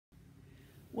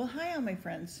Well, hi, all my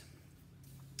friends.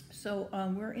 So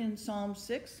we're in Psalm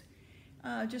 6.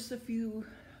 Just a few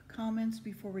comments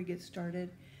before we get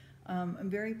started. I'm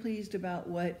very pleased about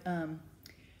what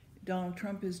Donald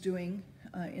Trump is doing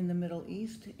in the Middle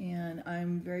East, and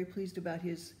I'm very pleased about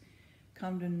his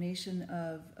condemnation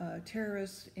of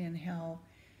terrorists and how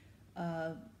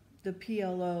the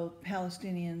PLO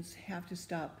Palestinians have to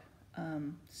stop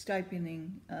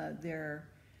stipending their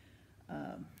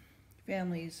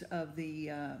families of the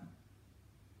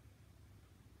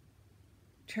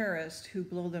terrorists who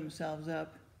blow themselves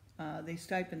up. They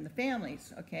stipend the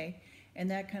families, okay? And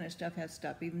that kind of stuff has to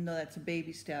stop, even though that's a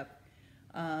baby step.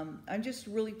 I'm just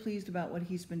really pleased about what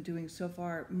he's been doing so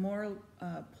far. More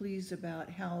pleased about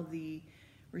how the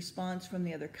response from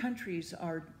the other countries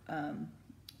are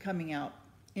coming out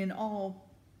in all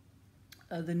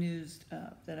of the news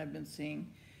that I've been seeing.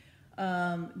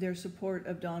 Their support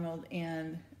of Donald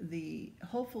and the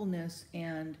hopefulness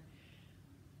and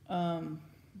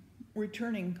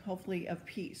returning, hopefully, of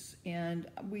peace. And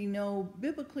we know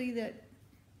biblically that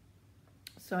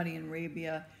Saudi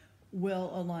Arabia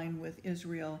will align with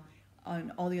Israel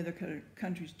on all the other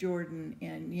countries, Jordan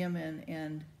and Yemen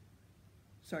and,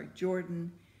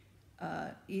 Jordan,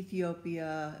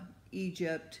 Ethiopia,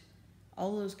 Egypt.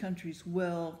 All those countries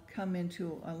will come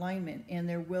into alignment, and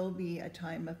there will be a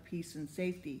time of peace and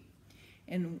safety.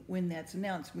 And when that's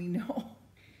announced, we know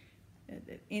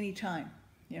at any time,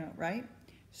 right?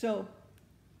 So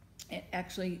it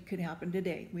actually could happen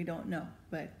today. We don't know,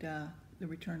 but the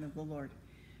return of the Lord.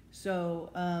 So,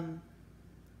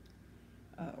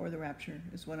 or the rapture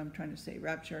is what I'm trying to say.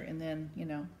 Rapture, and then,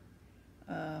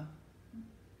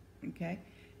 okay.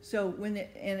 So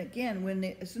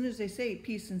as soon as they say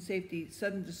peace and safety,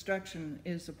 sudden destruction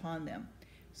is upon them.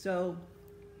 So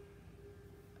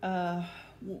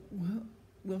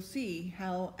we'll see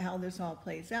how this all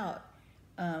plays out.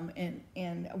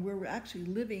 And we're actually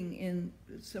living in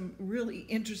some really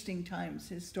interesting times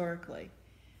historically.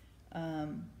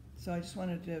 So I just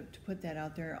wanted to put that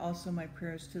out there. Also, my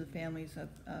prayers to the families of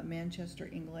Manchester,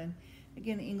 England.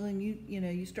 Again, England,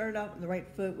 you started out on the right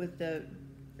foot with the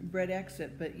Brexit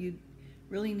exit, but you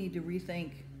really need to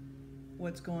rethink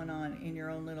what's going on in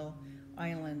your own little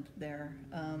island there.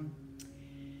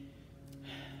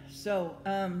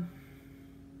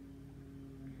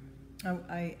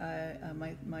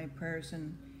 My prayers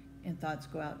and thoughts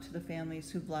go out to the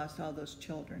families who've lost all those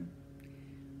children.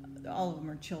 All of them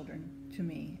are children to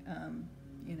me,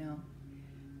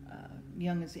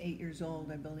 young as 8 years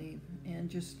old, I believe, and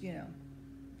just,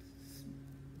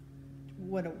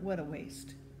 what a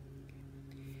waste.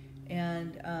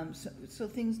 And so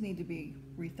things need to be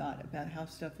rethought about how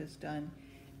stuff is done.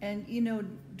 And you know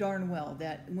darn well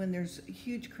that when there's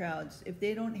huge crowds, if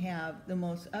they don't have the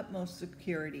utmost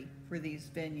security for these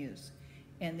venues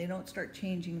and they don't start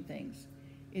changing things,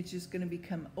 it's just going to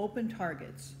become open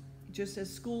targets, just as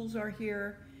schools are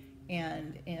here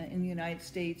and in the United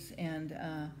States and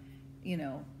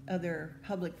other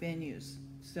public venues.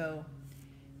 So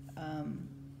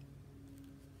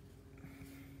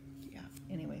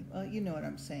anyway, well, you know what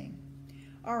I'm saying.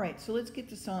 All right, so let's get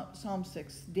to Psalm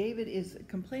 6. David is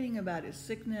complaining about his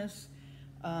sickness,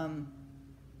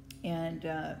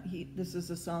 this is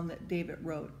a psalm that David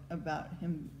wrote about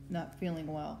him not feeling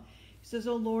well. He says,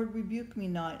 O Lord, rebuke me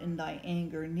not in thy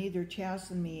anger, neither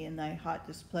chasten me in thy hot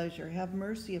displeasure. Have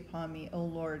mercy upon me, O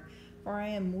Lord, for I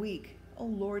am weak. O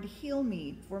Lord, heal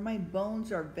me, for my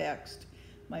bones are vexed.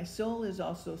 My soul is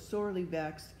also sorely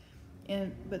vexed.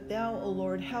 But thou, O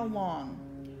Lord, how long?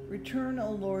 Return,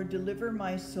 O Lord, deliver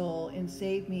my soul, and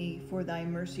save me for thy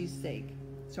mercy's sake.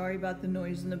 Sorry about the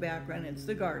noise in the background. It's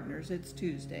the gardeners. It's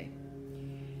Tuesday.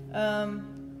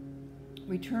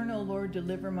 Return, O Lord,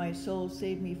 deliver my soul,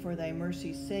 save me for thy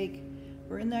mercy's sake.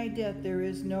 For in thy death there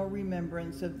is no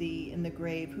remembrance of thee in the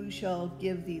grave. Who shall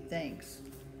give thee thanks?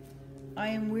 I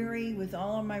am weary with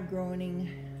all of my groaning.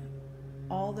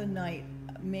 All the night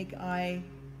make I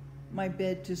my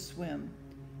bed to swim.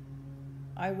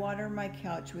 I water my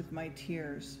couch with my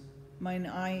tears. Mine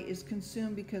eye is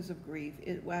consumed because of grief.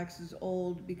 It waxes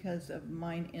old because of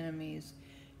mine enemies.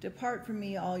 Depart from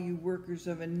me, all you workers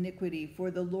of iniquity,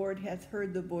 for the Lord hath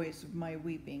heard the voice of my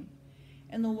weeping.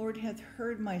 And the Lord hath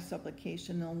heard my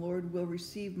supplication, and the Lord will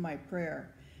receive my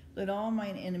prayer. Let all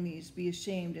mine enemies be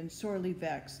ashamed and sorely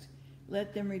vexed.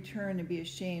 Let them return and be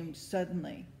ashamed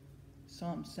suddenly.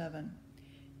 Psalm 7.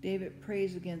 David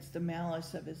prays against the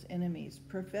malice of his enemies,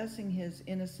 professing his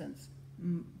innocence.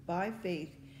 By faith,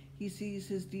 he sees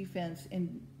his defense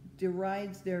and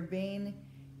derides their vain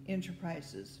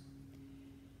enterprises.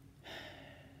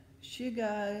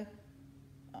 Shigai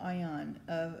Ion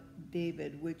of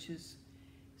David, which is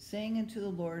sang unto the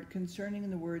Lord concerning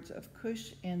the words of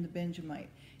Cush and the Benjamite.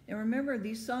 And remember,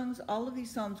 these songs, all of these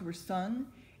psalms were sung,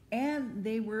 and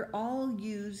they were all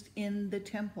used in the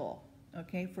temple,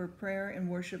 okay, for prayer and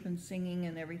worship and singing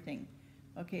and everything.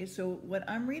 Okay, so what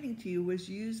I'm reading to you was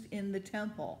used in the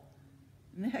temple.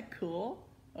 Isn't that cool?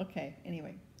 Okay,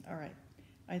 anyway, all right.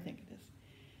 I think it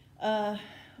is.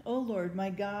 O Lord, my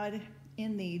God,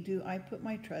 in thee do I put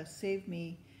my trust. Save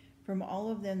me from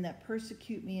all of them that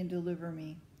persecute me and deliver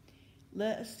me.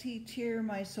 Lest he tear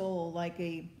my soul like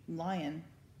a lion.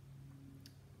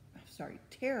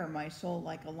 Tear my soul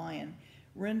like a lion,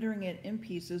 rendering it in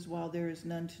pieces while there is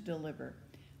none to deliver.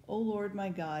 O Lord my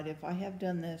God, if I have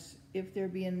done this, if there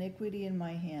be iniquity in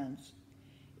my hands,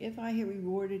 if I have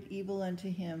rewarded evil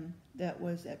unto him that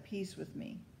was at peace with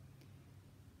me,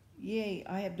 yea,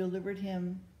 I have delivered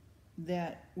him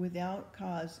that without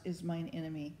cause is mine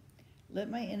enemy. Let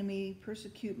my enemy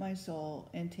persecute my soul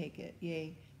and take it.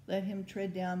 Yea, let him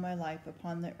tread down my life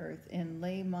upon the earth and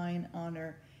lay mine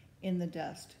honor in the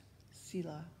dust.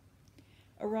 Selah.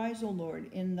 Arise, O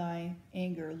Lord, in thy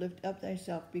anger. Lift up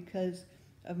thyself because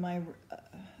of my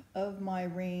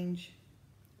rage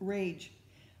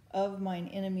of mine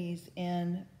enemies,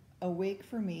 and awake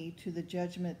for me to the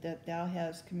judgment that thou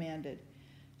hast commanded.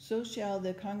 So shall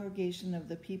the congregation of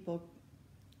the people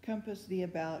compass thee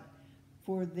about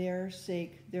for their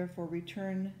sake. Therefore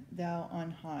return thou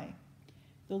on high.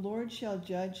 The Lord shall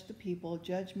judge the people.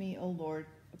 Judge me, O Lord,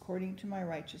 according to my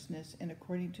righteousness and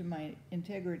according to my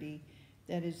integrity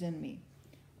that is in me.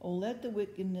 O let the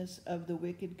wickedness of the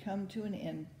wicked come to an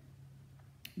end,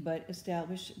 but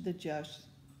establish the just.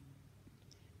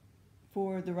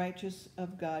 For the righteous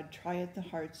of God trieth the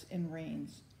hearts and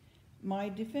reins. My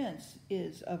defense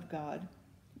is of God,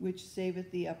 which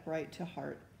saveth the upright to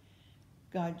heart.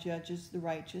 God judges the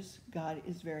righteous. God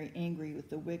is very angry with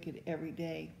the wicked every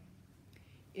day.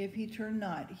 If he turn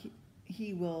not,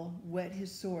 he will whet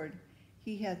his sword.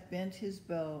 He hath bent his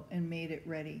bow and made it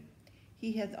ready.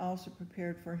 He hath also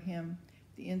prepared for him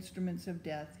the instruments of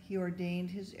death. He ordained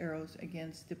his arrows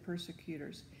against the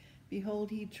persecutors. Behold,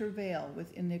 he travail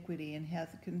with iniquity, and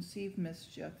hath conceived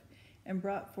mischief, and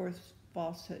brought forth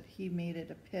falsehood. He made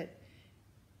it a pit,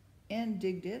 and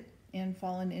digged it, and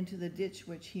fallen into the ditch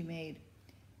which he made.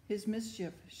 His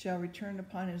mischief shall return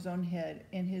upon his own head,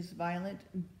 and his violent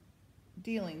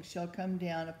dealings shall come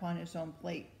down upon his own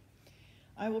plate.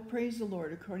 I will praise the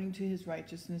Lord according to his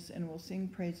righteousness, and will sing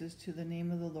praises to the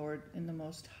name of the Lord in the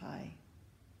Most High.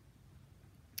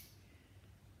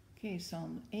 Okay,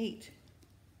 Psalm 8.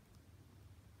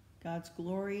 God's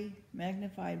glory,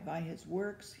 magnified by his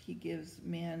works, he gives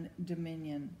man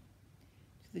dominion.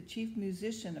 To the chief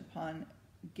musician upon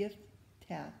Gittath,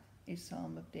 a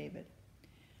psalm of David.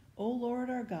 O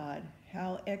Lord our God,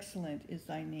 how excellent is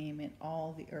thy name in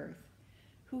all the earth.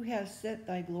 Who has set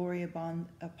thy glory upon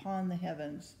the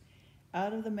heavens?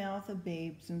 Out of the mouth of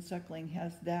babes and suckling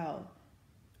hast thou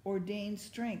ordained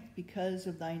strength because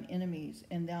of thine enemies,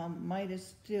 and thou mightest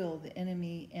still the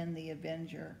enemy and the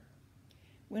avenger.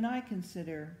 When I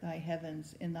consider thy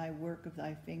heavens and thy work of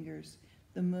thy fingers,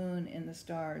 the moon and the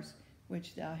stars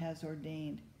which thou hast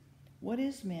ordained, what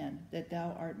is man that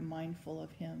thou art mindful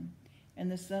of him,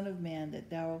 and the son of man that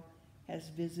thou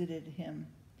hast visited him?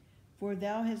 For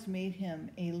thou hast made him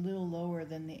a little lower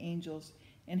than the angels,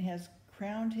 and hast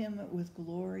crowned him with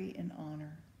glory and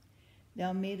honor.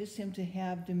 Thou madest him to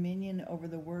have dominion over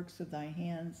the works of thy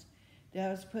hands. Thou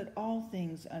hast put all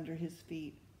things under his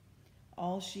feet,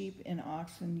 all sheep and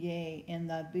oxen, yea, and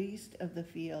the beast of the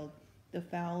field, the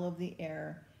fowl of the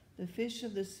air, the fish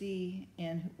of the sea,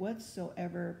 and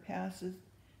whatsoever passeth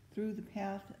through the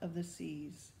path of the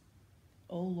seas.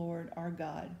 O Lord our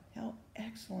God, how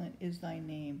excellent is thy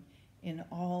name in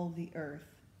all the earth.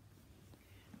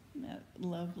 Isn't that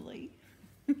lovely?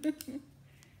 I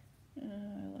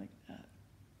like that.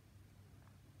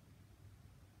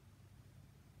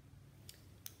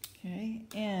 Okay,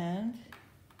 and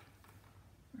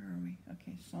where are we?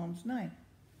 Okay, Psalms 9.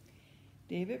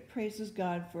 David praises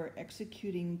God for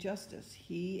executing justice.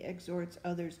 He exhorts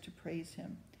others to praise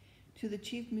him. To the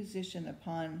chief musician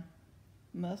upon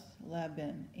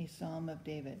Massar-Fjeld, a psalm of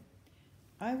David.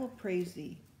 I will praise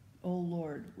thee, O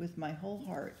Lord, with my whole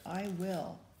heart. I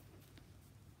will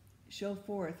show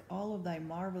forth all of thy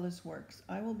marvelous works.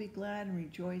 I will be glad and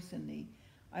rejoice in thee.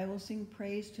 I will sing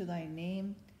praise to thy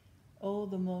name, O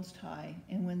the Most High.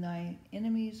 And when thy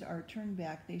enemies are turned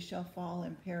back, they shall fall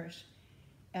and perish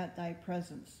at thy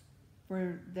presence.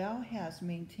 For thou hast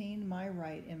maintained my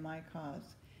right in my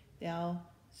cause. Thou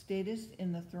statest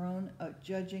in the throne of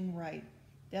judging right.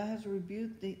 Thou hast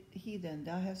rebuked the heathen.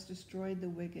 Thou hast destroyed the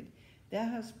wicked. Thou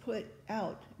hast put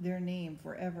out their name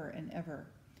forever and ever.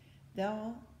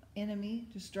 Thou, enemy,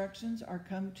 destructions are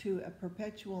come to a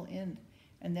perpetual end,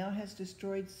 and thou hast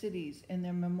destroyed cities, and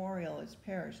their memorial is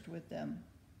perished with them.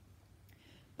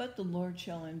 But the Lord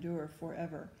shall endure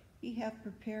forever. He hath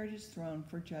prepared his throne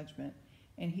for judgment,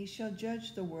 and he shall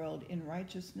judge the world in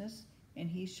righteousness, and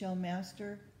he shall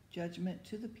master judgment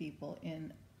to the people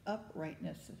in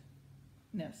uprightness.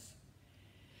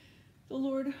 The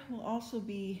Lord will also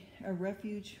be a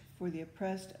refuge for the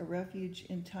oppressed, a refuge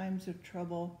in times of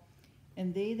trouble,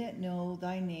 and they that know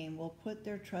thy name will put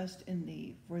their trust in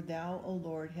thee, for thou, O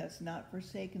Lord, hast not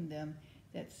forsaken them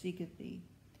that seeketh thee.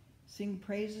 Sing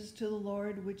praises to the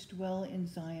Lord which dwell in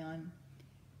Zion.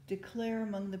 Declare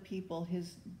among the people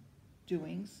his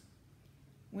doings.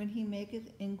 When he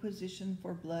maketh inquisition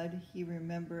for blood, he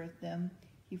remembereth them.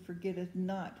 He forgetteth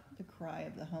not the cry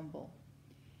of the humble.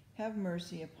 Have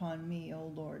mercy upon me,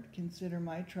 O Lord. Consider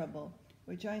my trouble,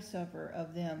 which I suffer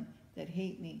of them that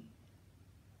hate me.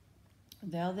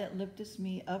 Thou that liftest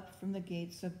me up from the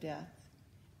gates of death,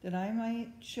 that I might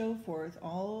show forth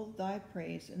all thy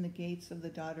praise in the gates of the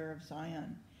daughter of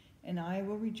Zion, and I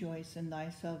will rejoice in thy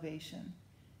salvation.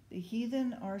 The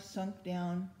heathen are sunk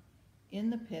down in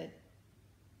the pit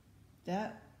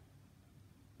that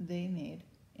they made,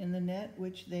 in the net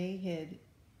which they hid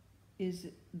is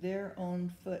their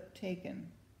own foot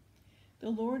taken. The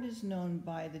Lord is known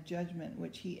by the judgment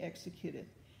which he executeth.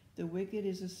 The wicked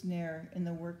is a snare in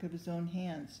the work of his own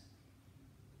hands.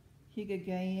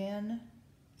 Higagayan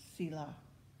Selah.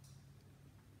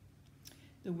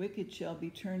 The wicked shall be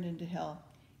turned into hell,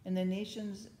 and the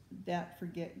nations that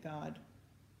forget God.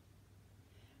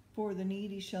 For the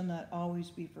needy shall not always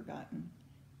be forgotten.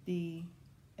 The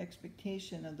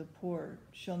expectation of the poor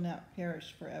shall not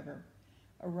perish forever.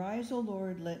 Arise, O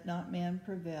Lord, let not man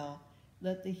prevail.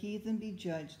 Let the heathen be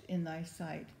judged in thy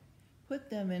sight.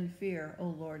 Put them in fear, O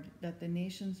Lord, that the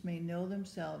nations may know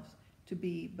themselves to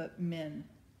be but men.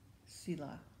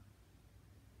 Selah.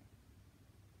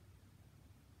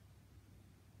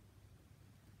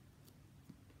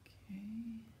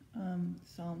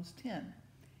 Psalms 10.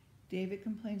 David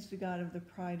complains to God of the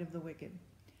pride of the wicked.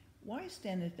 Why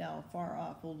standest thou far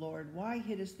off, O Lord? Why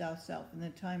hiddest thou self in the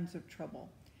times of trouble?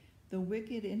 The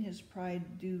wicked in his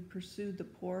pride do pursue the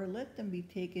poor. Let them be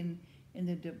taken in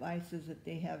the devices that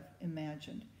they have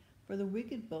imagined. For the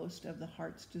wicked boast of the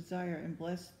heart's desire and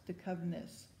bless the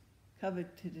covetousness,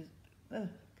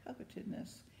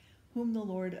 whom the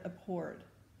Lord abhorred.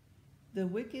 The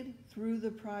wicked, through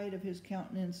the pride of his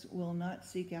countenance, will not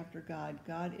seek after God.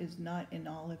 God is not in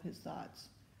all of his thoughts.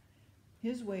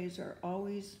 His ways are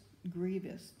always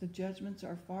grievous. The judgments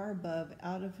are far above,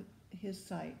 out of his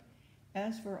sight.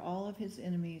 As for all of his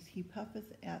enemies, he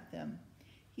puffeth at them.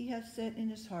 He hath said in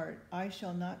his heart, I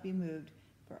shall not be moved,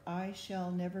 for I shall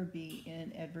never be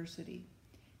in adversity.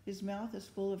 His mouth is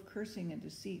full of cursing and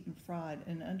deceit and fraud,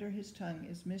 and under his tongue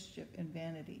is mischief and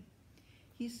vanity.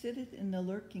 He sitteth in the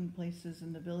lurking places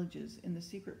in the villages, in the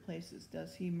secret places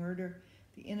does he murder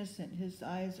the innocent. His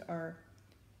eyes are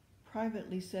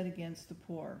privately set against the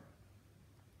poor.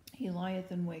 He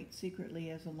lieth in wait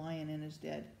secretly as a lion in his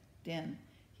den.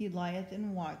 He lieth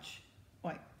in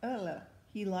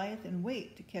He lieth in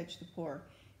wait to catch the poor.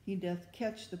 He doth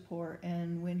catch the poor,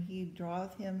 and when he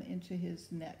draweth him into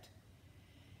his net.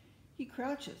 He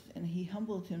croucheth, and he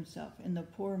humbleth himself, and the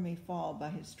poor may fall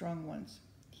by his strong ones.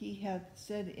 He hath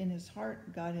said in his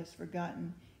heart, God has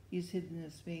forgotten. He has hidden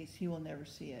his face, he will never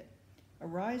see it.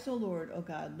 Arise, O Lord, O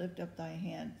God, lift up thy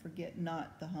hand, forget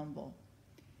not the humble.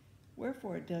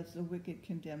 Wherefore does the wicked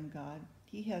condemn God?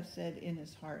 He hath said in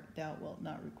his heart, thou wilt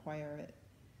not require it.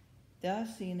 Thou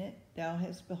hast seen it, thou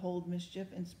hast behold mischief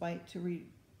and spite to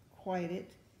requite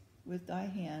it with thy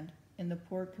hand, and the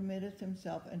poor committeth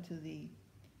himself unto thee.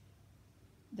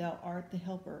 Thou art the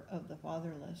helper of the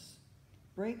fatherless.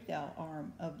 Break thou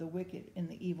arm of the wicked and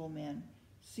the evil man.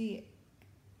 See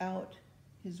out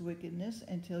his wickedness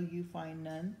until you find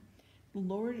none. The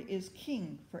Lord is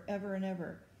king forever and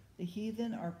ever. The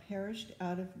heathen are perished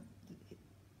out of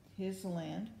his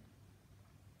land.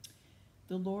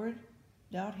 The Lord,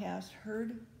 thou hast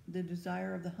heard the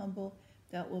desire of the humble.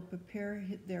 Thou wilt prepare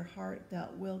their heart. Thou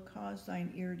wilt cause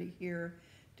thine ear to hear,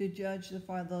 to judge the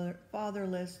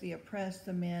fatherless, the oppressed,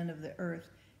 the man of the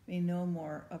earth may no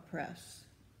more oppress.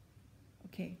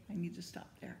 Okay, I need to stop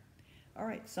there. All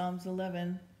right, Psalms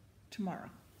 11 tomorrow.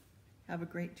 Have a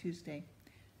great Tuesday.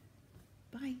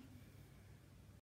 Bye.